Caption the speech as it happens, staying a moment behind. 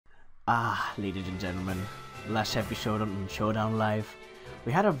Ladies and gentlemen, last episode on Showdown Live,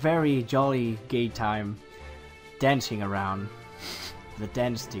 we had a very jolly, gay time dancing around the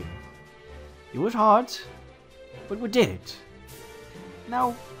dance team. It was hard, but we did it.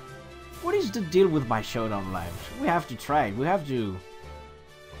 Now, what is the deal with my Showdown Live? We have to try it. We have to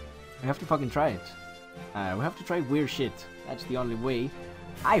fucking try it. We have to try weird shit. That's the only way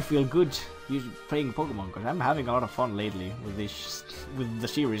I feel good playing Pokemon, because I'm having a lot of fun lately with the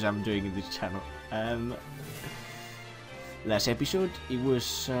series I'm doing in this channel. Last episode it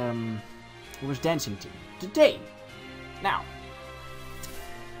was dancing team. Today, now,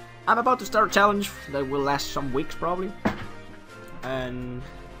 I'm about to start a challenge that will last some weeks probably, and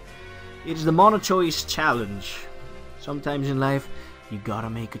it is the mono choice challenge. Sometimes in life you gotta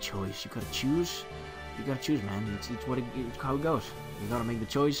make a choice. You gotta choose. You gotta choose, man. It's how it goes. You gotta make the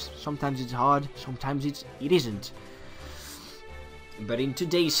choice. Sometimes it's hard. Sometimes it isn't. But in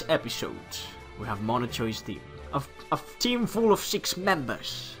today's episode, we have mono choice team. A team full of 6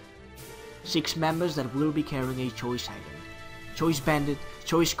 members. 6 members that will be carrying a choice item. Choice bandit,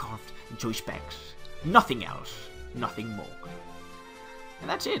 choice carved, and choice specs. Nothing else. Nothing more. And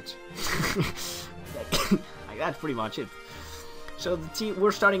that's it. Like, that's pretty much it. So the team,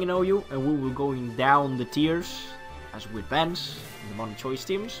 we're starting in OU, and we will going down the tiers as we advance in the mono choice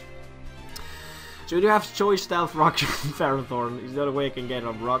teams. So we do have choice stealth, rock, and Ferrothorn. It's the only way I can get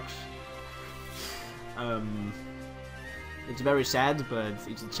on rocks. It's very sad, but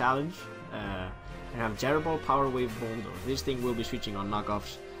it's a challenge. I have Jaraball, Power Wave, Boulder. This thing will be switching on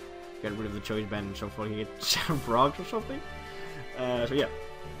knockoffs. Get rid of the choice band and so forth. You get Shadow rocks or something. So yeah,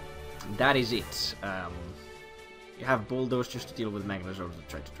 that is it. You have Bulldoze just to deal with Magnezords that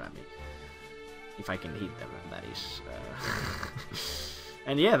try to trap me. If I can hit them, and that is...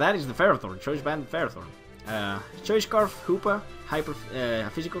 and yeah, that is the Ferrothorn. Choice Band Ferrothorn. Choice Scarf, Hoopa,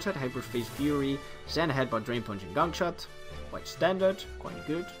 Physical Set, Hyperphase Fury, Zen Headbutt, Drain Punch, and Gunk Shot. Quite standard, quite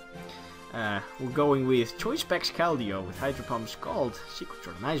good. We're going with Choice Specs Keldeo with Hydro Pump, Scald, Secret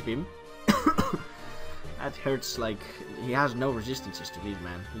Short, and Ice Beam. That hurts like... He has no resistances to these,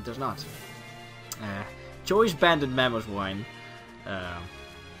 man. He does not. Choice Banded Mamoswine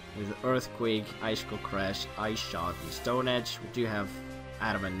with Earthquake, Icicle Crash, Ice Shot, and Stone Edge. We do have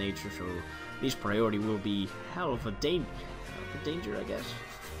Adamant Nature, so this priority will be hell of a danger, I guess.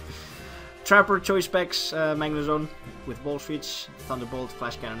 Trapper, Choice Specs, Magnezone with Ball Switch, Thunderbolt,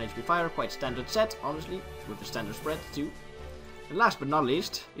 Flash Cannon, HP Fire. Quite standard set, honestly, with the standard spread too. And last but not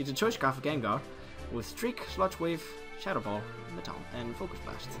least, it's a Choice Scarf Gengar with Trick, Sludge Wave, Shadow Ball, Baton, and Focus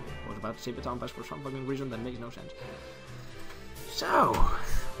Blast. I was about to say Baton Blast for some fucking reason that makes no sense. So,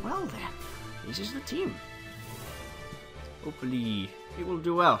 well then, this is the team. Hopefully, we will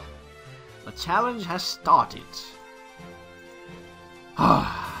do well. The challenge has started. Okay.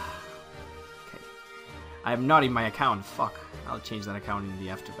 I am not in my account. Fuck. I'll change that account in the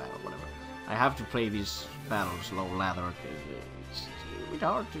after battle, whatever. I have to play these battles low ladder. It's a bit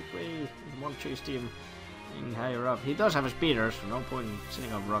hard to play with one choice team and higher up. He does have a speeder, so no point in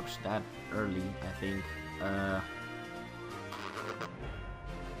setting up rocks that early, I think.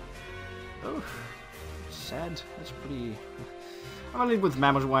 Oh, sad. That's pretty... I'm gonna lead with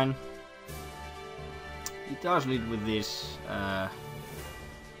Mamoswine. He does lead with this. I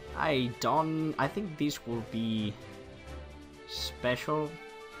think this will be special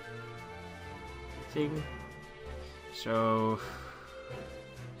thing. So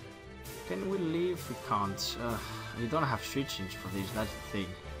can we leave? We can't. We don't have switch-ins for this. That's the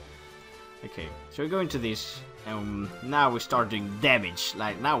thing. Okay, so we go into this, and now we start doing damage.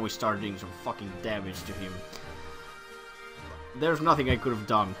 Like, now we start doing some fucking damage to him. There's nothing I could have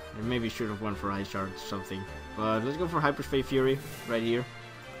done. I maybe should have went for Ice Shard or something. But let's go for Hyperspace Fury right here.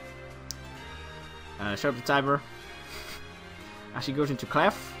 Sharp the timer. As he goes into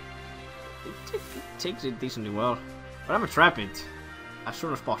Clef, it takes it decently well. But I'm gonna trap it as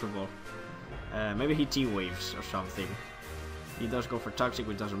soon as possible. Maybe he T-Waves or something. He does go for Toxic,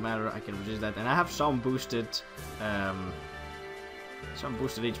 which doesn't matter. I can resist that, and I have some boosted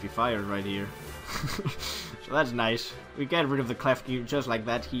HP Fire right here. So that's nice. We get rid of the Clef gear just like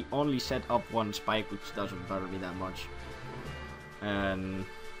that. He only set up one Spike, which doesn't bother me that much. And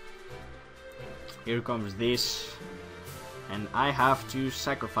here comes this, and I have to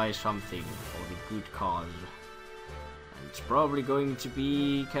sacrifice something for the good cause. And it's probably going to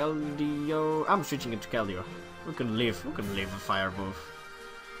be Keldeo. I'm switching it to Keldeo. We can live a fire move.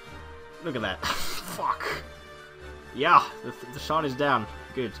 Look at that. Fuck. Yeah, the sun is down.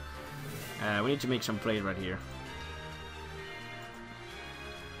 Good. We need to make some plays right here.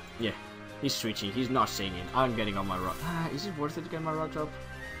 Yeah, he's switching. He's not saying it. I'm getting on my rock. Is it worth it to get my rocks up?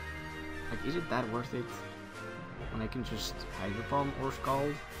 Like, is it that worth it? When I can just Hydro Palm or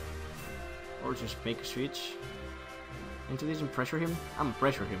Scald? Or just make a switch into this and pressure him? I'ma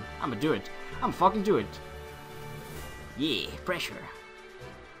pressure him. I'ma do it. I'ma fucking do it. Yeah, pressure.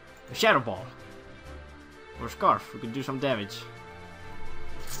 A Shadow Ball. Or Scarf. We can do some damage.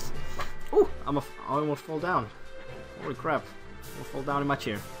 Ooh, I almost fall down. Holy crap. I'll fall down in my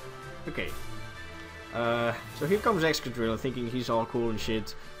chair. Okay. So here comes FranCTrode thinking he's all cool and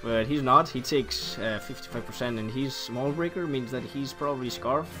shit. But he's not. He takes 55% and he's Small Breaker. Means that he's probably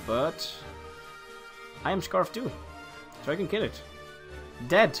Scarf. But I am Scarf too. So I can kill it.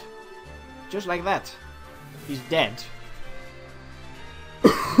 Dead. Just like that. He's dead.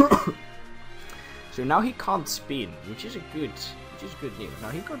 So now he can't spin, which is good news. Now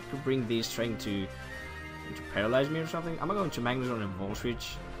he got to bring this trying to paralyze me or something. I'm going to Magnus on a Vol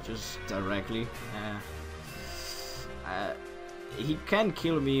Switch, just directly. He can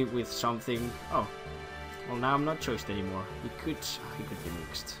kill me with something. Oh, well now I'm not choiced anymore. He could be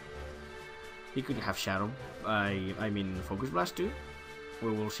mixed. He could have Shadow. I mean Focus Blast too.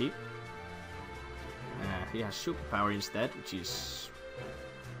 We will see. He has Superpower instead, which is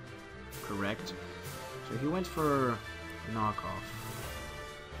correct. So he went for knockoff.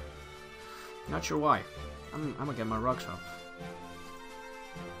 Not sure why. I'm gonna get my rocks up.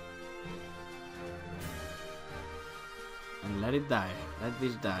 And let it die. Let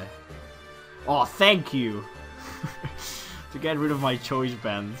this die. Oh, thank you! To get rid of my choice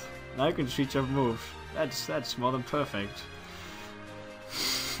band. Now I can switch up moves. That's more than perfect.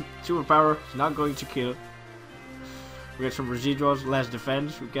 Superpower is not going to kill. We get some residuals, less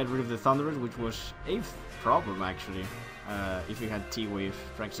defense. We get rid of the Thunderous, which was a problem actually. If we had T-Wave,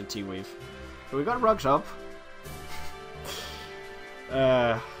 FranCTrode T-Wave. So we got rocks up.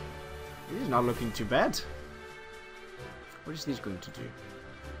 This is not looking too bad. What is this going to do?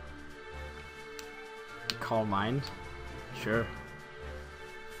 Calm Mind. Sure.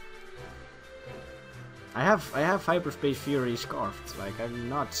 I have Hyperspace Fury Scarfed. Like, I'm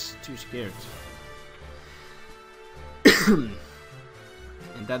not too scared.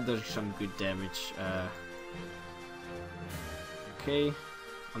 And that does some good damage. Okay.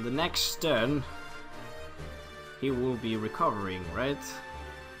 On the next turn, he will be recovering, right?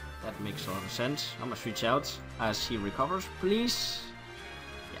 That makes a lot of sense. I'm gonna switch out as he recovers, please.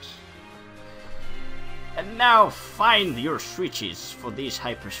 Yes. And now find your switches for this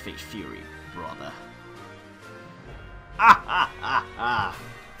Hyperspace Fury, brother. Ah ha ha ha!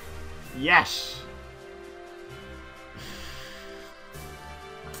 Yes!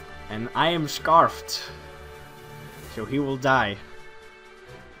 And I am Scarfed. So he will die.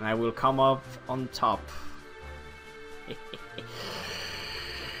 And I will come up on top.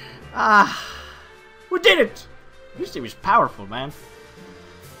 Ah! We did it! This team is powerful, man.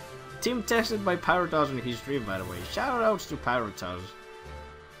 Team tested by Pyrotas in his stream, by the way. Shoutouts to Pyrotas.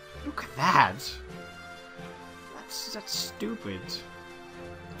 Look at that! That's stupid.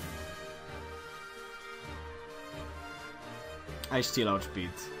 I still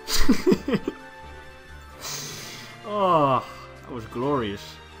outspeed. Oh, that was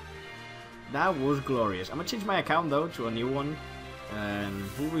glorious. That was glorious. I'm gonna change my account though to a new one, and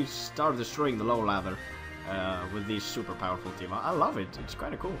we will start destroying the low ladder with this super powerful team. I love it. It's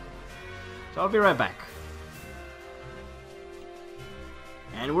kind of cool. So I'll be right back.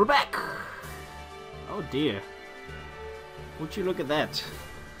 And we're back. Oh dear. Would you look at that?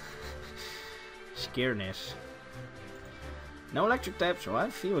 Scareness. No electric type, so I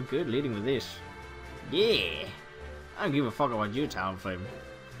feel good leading with this. Yeah! I don't give a fuck about you, Talonflame.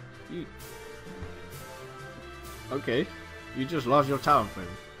 You... Okay. You just lost your Talonflame.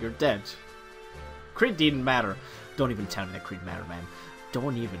 You're dead. Crit didn't matter. Don't even tell me that crit mattered, man.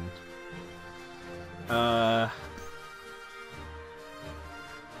 Don't even.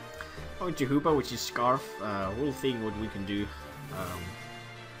 Going to Hoopa, which is Scarf. We'll think what we can do.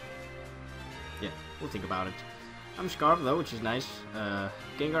 Yeah, we'll think about it. I'm Scarf though, which is nice.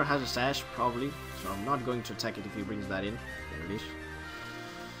 Gengar has a Sash, probably, so I'm not going to attack it if he brings that in. There it is.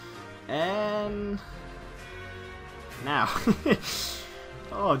 And... now.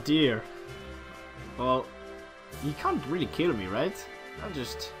 Oh dear. Well, he can't really kill me, right? I'll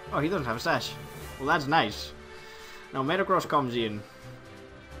just... oh, he doesn't have a Sash. Well, that's nice. Now Metagross comes in.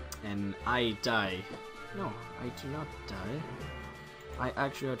 And I die. No, I do not die. I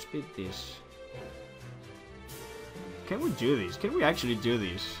actually outspeed this. Can we do this? Can we actually do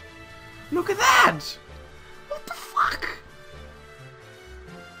this? Look at that! What the fuck?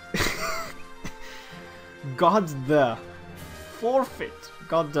 Got the forfeit.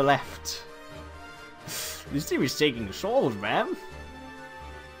 Got the left. This team is taking souls, man.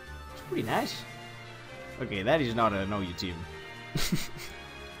 Pretty nice. Okay, that is not an OU team.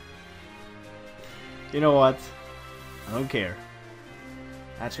 You know what? I don't care.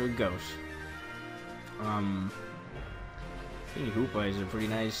 That's how it goes. I think Hoopa is a pretty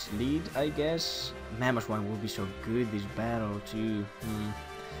nice lead, I guess. Mammoth one will be so good this battle too.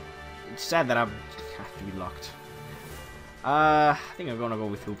 It's sad that I have to be locked. I think I'm gonna go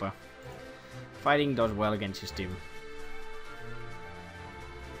with Hoopa. Fighting does well against his team.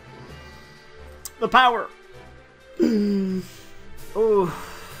 The power! Oh,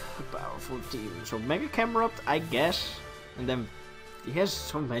 powerful team. So Mega Camerupt, I guess. And then he has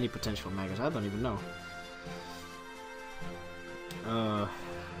so many potential Megas, I don't even know.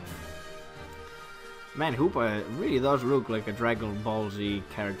 Man, Hoopa really does look like a Dragon Ball Z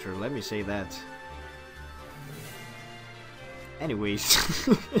character, let me say that. Anyways,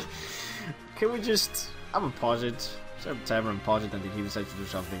 can we just... I'm gonna pause it, set up the timer and pause it until he decides to do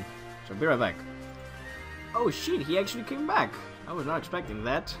something. So be right back. Oh shit, he actually came back. I was not expecting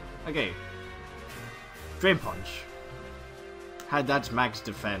that. Okay. Drain Punch. That's max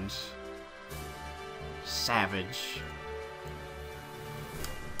defense. Savage.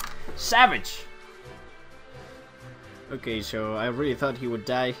 Savage! Okay, so I really thought he would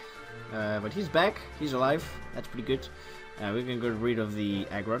die. But he's back. He's alive. That's pretty good. We can get rid of the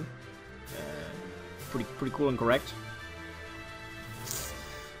Aggron. Pretty cool and correct.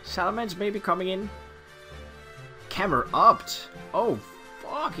 Salamence maybe coming in. Camerupt. Oh,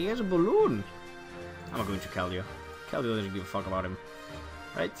 fuck, he has a balloon. I'm not going to Keldeo. Keldeo doesn't give a fuck about him.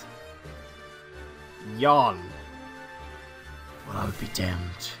 Right? Yawn. Well, I'll be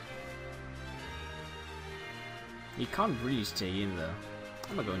damned. He can't really stay in though.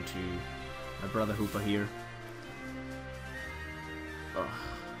 I'm not going to my brother Hoopa here. Oh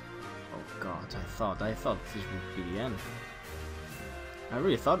god, I thought this would be the end. I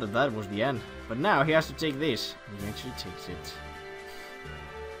really thought that was the end. But now he has to take this. He actually takes it.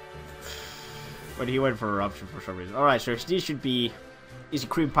 But he went for Eruption for some reason. Alright, so this should be easy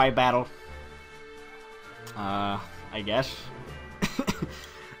cream pie battle. I guess.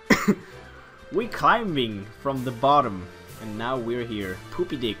 We're climbing from the bottom. And now we're here.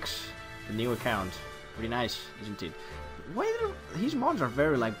 Poopy Dicks. The new account. Pretty nice, isn't it? His mons are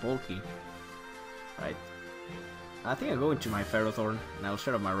very like bulky. Right. I think I'll go into my Ferrothorn and I'll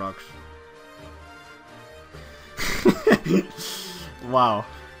set up my rocks. Wow.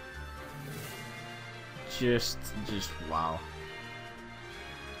 Just wow.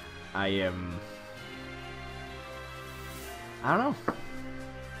 I don't know.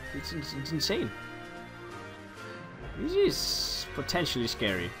 It's insane. This is potentially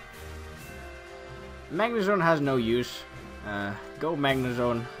scary. Magnezone has no use. Go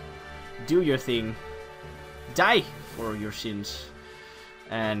Magnezone. Do your thing. Die for your sins.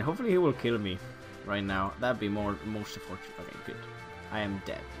 And hopefully he will kill me right now. That'd be most unfortunate. Okay, good. I am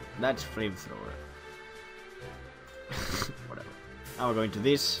dead. That's Flamethrower. Whatever. Now we're going to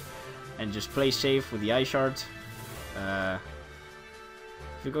this and just play safe with the Ice Shard.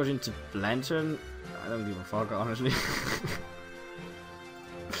 If it goes into Lantern, I don't give a fuck, honestly.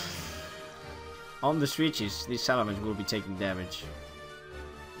 On the switches, these Salamence will be taking damage.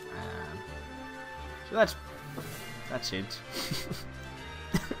 So that's it.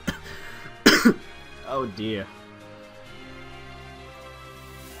 Oh dear.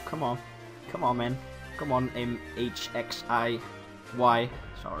 Come on, man. Come on, MHXIY.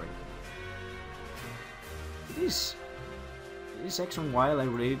 Sorry. Is X and Y like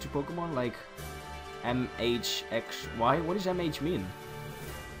related to Pokemon? Like MHXY? What does MH mean?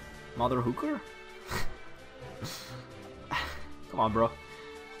 Mother Hooker? Come on, bro.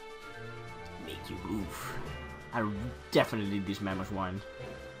 Make you move. I definitely need this Mammoth wine.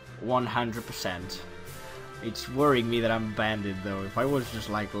 100%. It's worrying me that I'm banded though. If I was just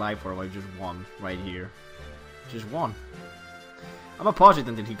like Lifer, I just won right here. Just won. I'm gonna pause it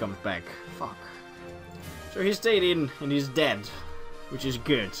until he comes back. Fuck. So he stayed in and he's dead, which is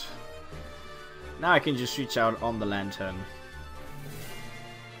good. Now I can just switch out on the Lantern.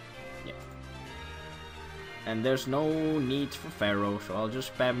 Yeah. And there's no need for Pharaoh, so I'll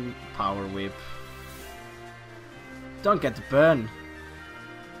just spam Power Whip. Don't get the burn.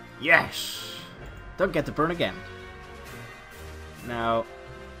 Yes! Don't get the burn again. Now,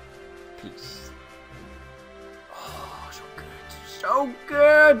 please. Oh, so good. So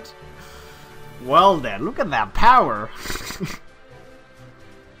good! Well then, look at that power!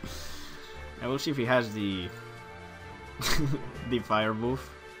 And we'll see if he has the the fire move.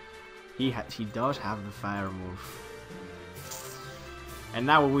 He does have the fire move. And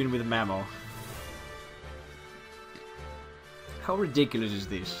now we win with Mammo. How ridiculous is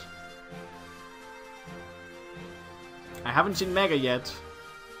this? I haven't seen Mega yet.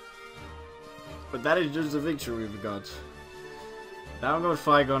 But that is just the victory we've got. Down goes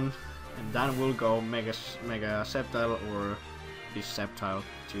Flygon, and down will go Mega Sceptile or this Sceptile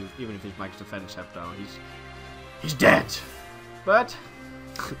too. Even if he's Max Defense Sceptile, he's dead. But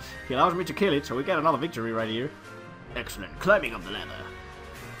he allows me to kill it, so we get another victory right here. Excellent, climbing up the ladder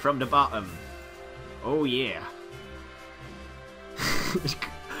from the bottom. Oh yeah.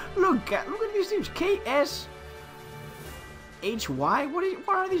 look at these names. KSHY. What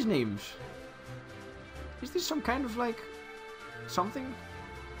are these names? Is this some kind of like something?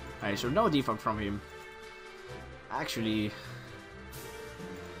 Alright, so no default from him. Actually,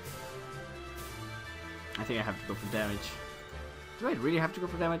 I think I have to go for damage. Do I really have to go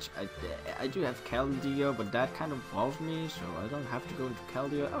for damage? I do have Keldeo, but that kind of involves me, so I don't have to go into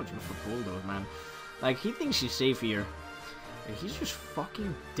Keldeo. Oh, just for Bulldoze, man. Like, he thinks he's safe here. And he's just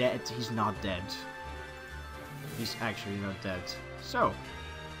fucking dead. He's not dead. He's actually not dead. So,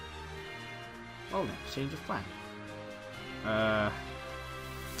 well then, change of plan.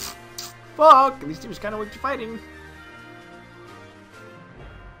 Fuck! This team is kind of weak to fighting.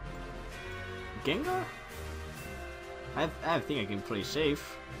 Gengar? I think I can play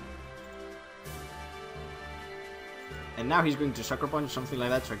safe. And now he's going to Sucker Punch, something like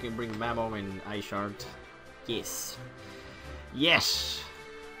that, so I can bring Mamo and Ice Shard. Yes. Yes!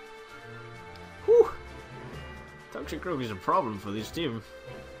 Whew! Toxicroak is a problem for this team.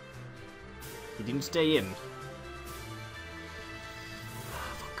 He didn't stay in.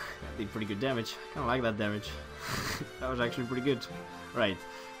 Fuck, that did pretty good damage. I kinda like that damage. That was actually pretty good. Right,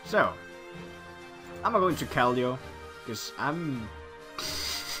 so I'm going to Keldeo, because I don't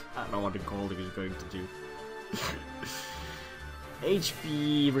know what the Cold is going to do.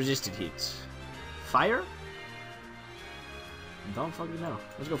 HP resisted hits. Fire? Don't fucking know.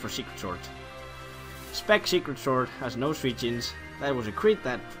 Let's go for Secret Sword. Spec Secret Sword has no switch-ins. That was a crit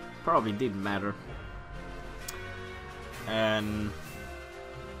that probably didn't matter. And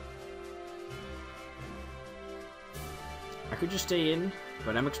I could just stay in,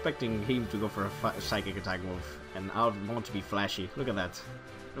 but I'm expecting him to go for a Psychic Attack move, and I want to be flashy. Look at that.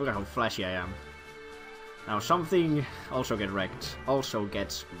 Look at how flashy I am. Now something also gets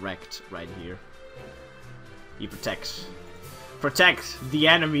wrecked right here. He protects. Protect the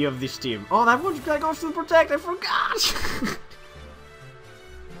enemy of this team. Oh, that one guy goes to protect. I forgot.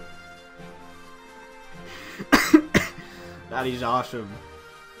 That is awesome.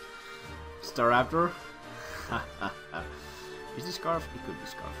 Staraptor. Is this Scarf? It could be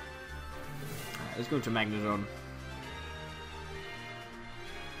Scarf. Let's go to Magnezone.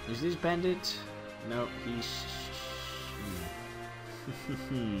 Is this Bandit? No, he's...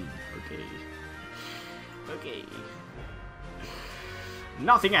 Okay. Okay.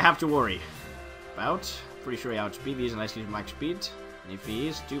 Nothing I have to worry about. Pretty sure he outspeed these unless he's max speed. And if he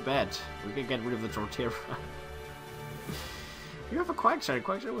is, too bad. We can get rid of the Torterra. You have a Quagsire.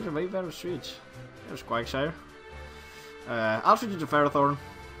 Quagsire was a way better switch. There's Quagsire. I'll switch it to Ferrothorn.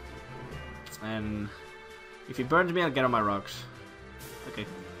 And if he burns me, I'll get on my rocks. Okay.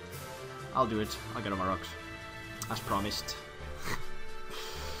 I'll do it. I'll get on my rocks. As promised.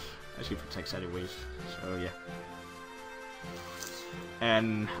 As he protects anyways. So yeah.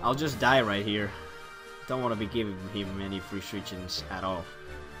 And I'll just die right here. Don't want to be giving him any free switch-ins at all.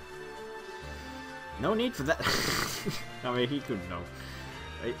 No need for that. I mean, he could know.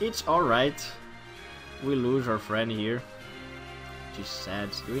 It's alright. We lose our friend here. Which is sad.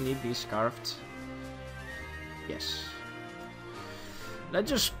 Do we need these scarfed? Yes.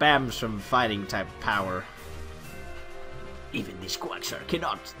 Let's just spam some fighting type power. Even this Quagsire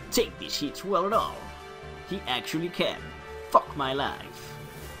cannot take these hits well at all. He actually can. Fuck my life.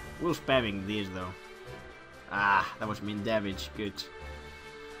 We're spamming these though. Ah, that was mean damage. Good.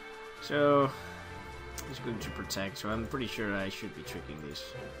 So he's going to protect, so I'm pretty sure I should be tricking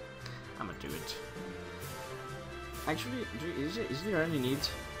this. I'm gonna do it. Actually, is there any need?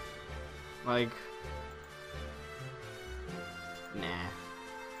 Like, nah.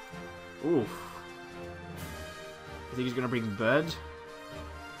 Oof. You think he's gonna bring Bird?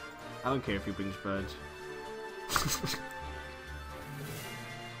 I don't care if he brings Bird.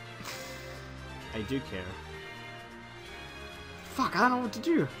 I do care. Fuck, I don't know what to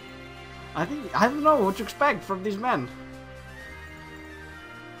do. I don't know what to expect from these men.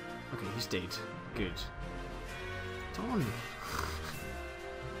 Okay, he's dead. Good. Don't.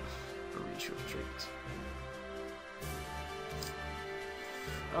 Really should have tricked.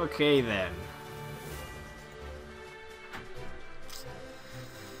 Okay then.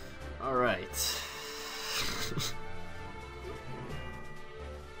 Alright.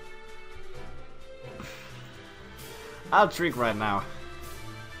 I'll trick right now.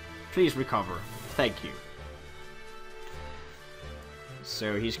 Please recover. Thank you.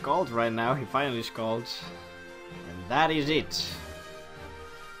 So he's called right now. He finally called. And that is it.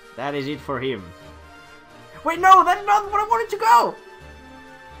 That is it for him. Wait, no, that's not what I wanted to go!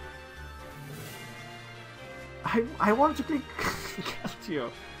 I wanted to click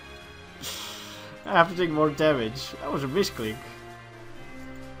Calcio. I have to take more damage. That was a misclick.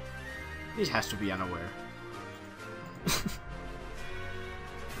 This has to be unaware.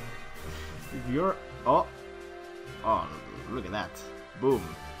 If you're... Oh, look at that. Boom.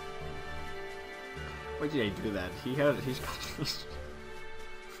 Why did I do that? He's got this.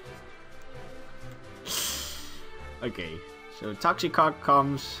 Okay, so Toxicock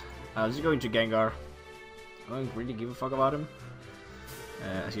comes. This is going to Gengar. I don't really give a fuck about him.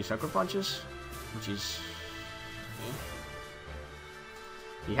 As he sucker punches, which is...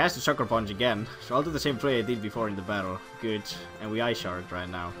 He has to sucker punch again, so I'll do the same play I did before in the battle. Good. And we Ice Shard right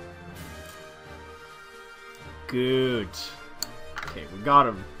now. Good. Okay, we got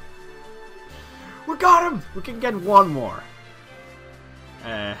him. We got him! We can get one more.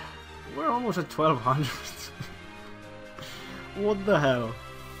 We're almost at 1200. What the hell?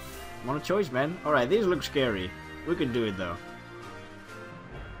 Want a choice, man? Alright, these look scary. We can do it though.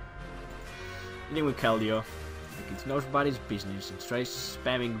 Hitting with Keldeo. Like it's nobody's business. It tries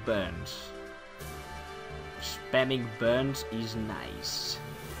spamming burns. Spamming burns is nice.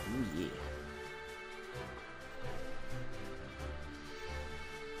 Ooh, yeah.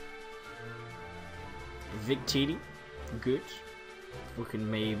 Victini. Good. We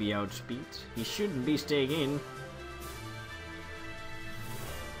can maybe outspeed. He shouldn't be staying in.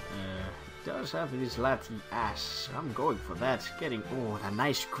 Does have his latty ass. I'm going for that. Getting a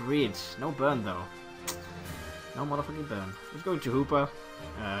nice grid. No burn though. No motherfucking burn. Let's go to Hoopa.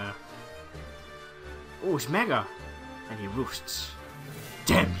 It's Mega! And he roosts.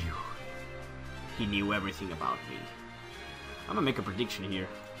 Damn you! He knew everything about me. I'm gonna make a prediction here.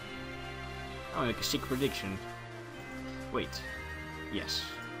 I'm gonna make a sick prediction. Wait. Yes.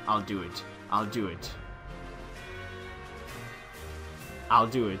 I'll do it. I'll do it. I'll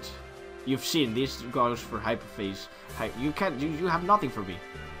do it. You've seen this goes for Hyper Phase. You can't. You have nothing for me.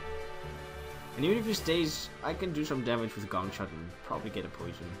 And even if he stays, I can do some damage with Gong Shot and probably get a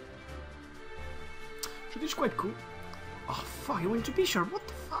poison. So this is quite cool. Oh fuck! He went to Bishop. What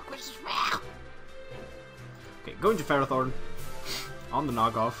the fuck was this? Okay, going to Ferrothorn on the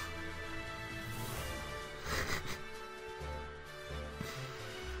knockoff.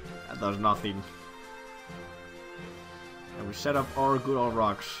 That does nothing. And we set up our good old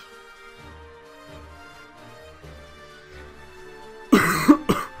rocks.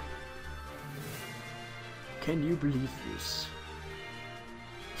 Can you believe this?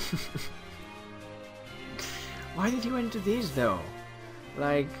 Why did he went to this though?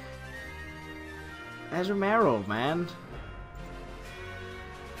 Like, Azumarill, man.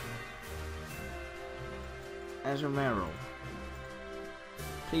 Azumarill.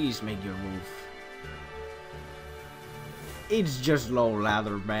 Please make your move. It's just low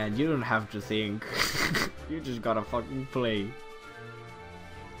ladder, man. You don't have to think. You just gotta fucking play.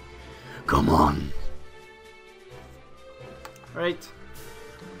 Come on. Right.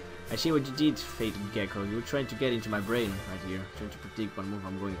 I see what you did, Fated Gecko. You were trying to get into my brain right here. Trying to predict what move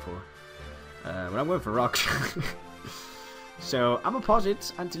I'm going for. But I'm going for rocks. So, I'm gonna pause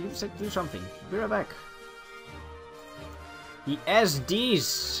it until you decide to do something. Be right back. He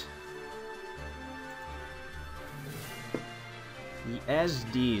SDs. He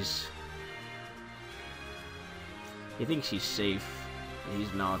SDs. He thinks he's safe.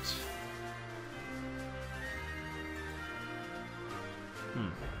 He's not.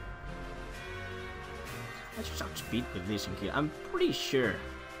 I just outspeed with this and kill. I'm pretty sure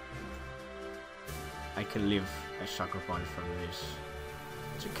I can live a sucker punch from this.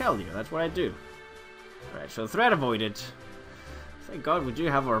 It's a Keldeo, that's what I do. Alright, so threat avoided. Thank God we do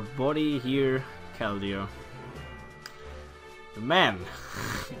have our body here, Keldeo. Man,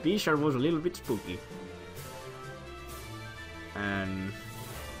 B-Sharp was a little bit spooky. And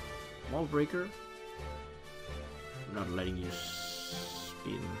Wall Breaker. I'm not letting you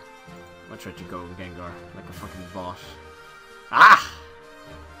spin. I'll try to go Gengar like a fucking boss. Ah!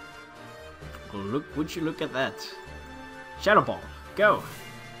 Well, look, would you look at that? Shadow Ball, go!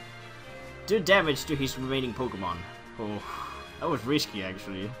 Do damage to his remaining Pokemon. Oh, that was risky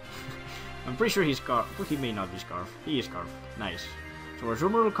actually. I'm pretty sure he's Scarf. Well, he may not be Scarf. He is Scarf. Nice. So our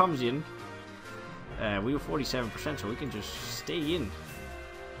Azumarill comes in. We have 47%, so we can just stay in.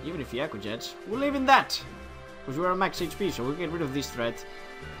 Even if he Aqua Jets, we'll live in that! Because we're at max HP, so we'll get rid of this threat.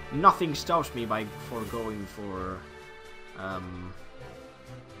 Nothing stops me by going for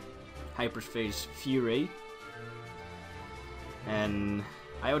Hyperspace Fury. And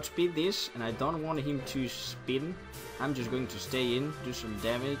I outspeed this, and I don't want him to spin. I'm just going to stay in, do some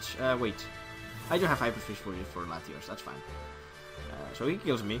damage. Wait. I do have Hyperspace Fury for Latios, that's fine. So he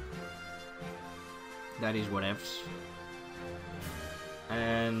kills me. That is whatevs.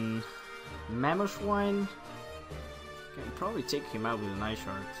 And Mamoswine can probably take him out with an Ice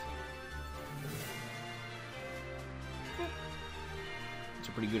Shard. It's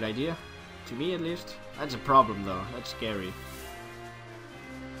a pretty good idea. To me at least. That's a problem though, that's scary.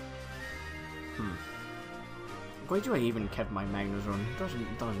 Why do I even kept my Magnezone?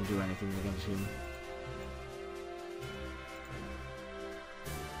 It doesn't do anything against him.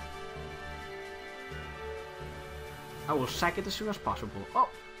 I will sack it as soon as possible. Oh!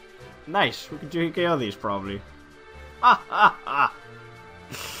 Nice! We can do KO these probably. Ah ha ha!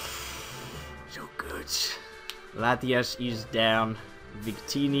 So good. Latias is down.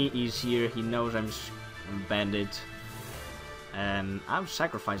 Victini is here. He knows I'm Bandit. And I'm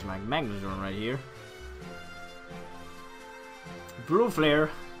sacrificing my Magnezone right here. Blue Flare.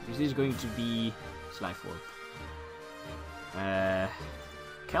 Is this going to be Life Orb?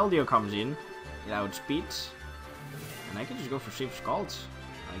 Keldeo comes in. It outspeeds. And I can just go for Shift Scalds.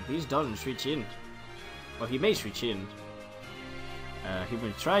 Like, this doesn't switch in. Well, he may switch in. He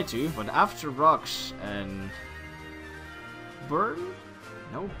will try to, but after Rocks and Burn?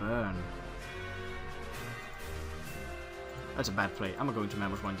 No burn. That's a bad play. I'm gonna go into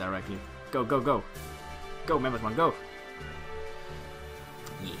Mamoswine directly. Go, go, go. Go, Mamoswine, go.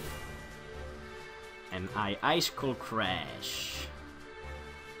 Yeah. And I Icicle Crash.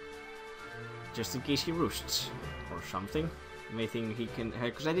 Just in case he roosts. Or something. You may think he can...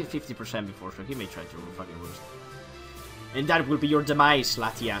 Because I did 50% before, so he may try to fucking roost. And that will be your demise,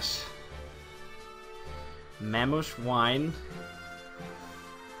 Latias. Mamoswine.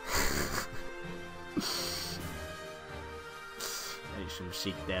 That is some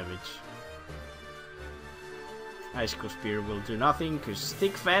sick damage. Icicle Spear will do nothing, because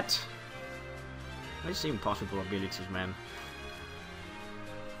Thick Fat. I see impossible abilities, man.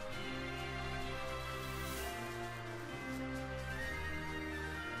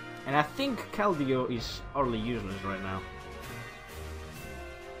 And I think Keldeo is utterly useless right now.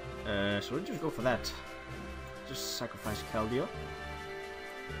 So we'll just go for that. Just sacrifice Keldeo.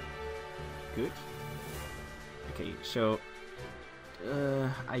 Good. Okay, so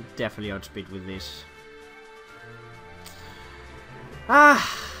I definitely outspeed with this.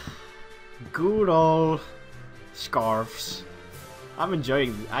 Ah, good old Scarfs. I'm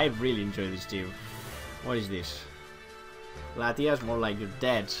enjoying. I really enjoy this team. What is this? Latias, more like you're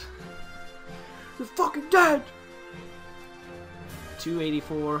dead. You're fucking dead.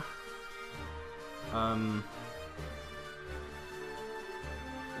 284. Oh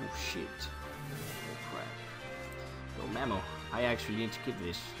shit. Oh crap. Yo, Mamo, I actually need to keep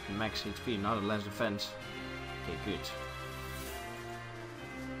this in max HP, not at less defense. Okay, good.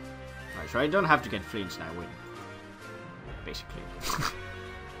 Alright, so I don't have to get flinched and I win. Basically.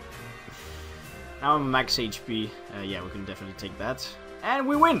 Now I'm max HP. Yeah, we can definitely take that. And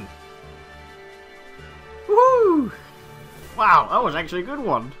we win! Woohoo! Wow, that was actually a good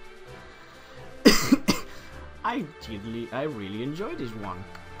one. I really enjoyed this one.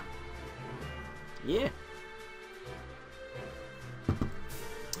 Yeah.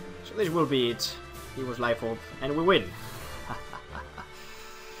 So this will be it. He was Life Orb, and we win.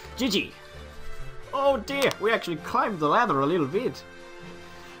 GG. Oh dear, we actually climbed the ladder a little bit.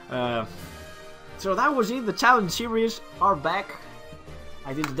 So that was it. The challenge series are back.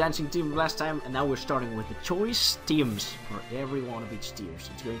 I did the dancing team last time, and now we're starting with the choice teams for every one of each tier.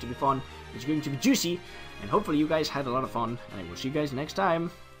 So it's going to be fun. It's going to be juicy, and hopefully you guys had a lot of fun. And I will see you guys next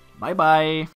time. Bye bye.